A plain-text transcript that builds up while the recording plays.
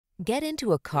Get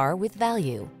into a car with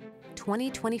value.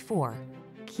 2024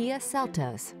 Kia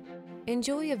Seltos.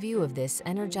 Enjoy a view of this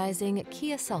energizing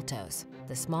Kia Seltos,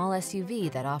 the small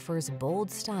SUV that offers bold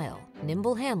style,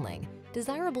 nimble handling,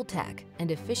 desirable tech,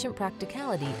 and efficient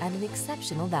practicality at an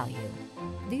exceptional value.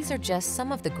 These are just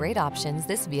some of the great options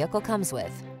this vehicle comes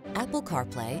with: Apple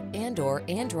CarPlay and/or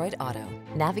Android Auto,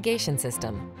 navigation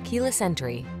system, keyless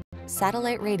entry,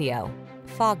 satellite radio,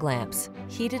 fog lamps,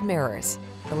 heated mirrors,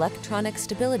 electronic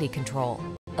stability control,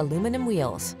 aluminum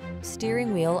wheels,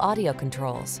 steering wheel audio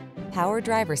controls, power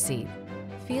driver seat.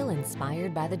 Feel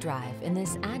inspired by the drive in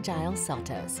this agile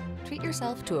Seltos. Treat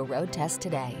yourself to a road test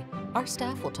today. Our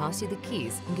staff will toss you the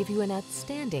keys and give you an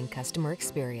outstanding customer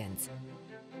experience.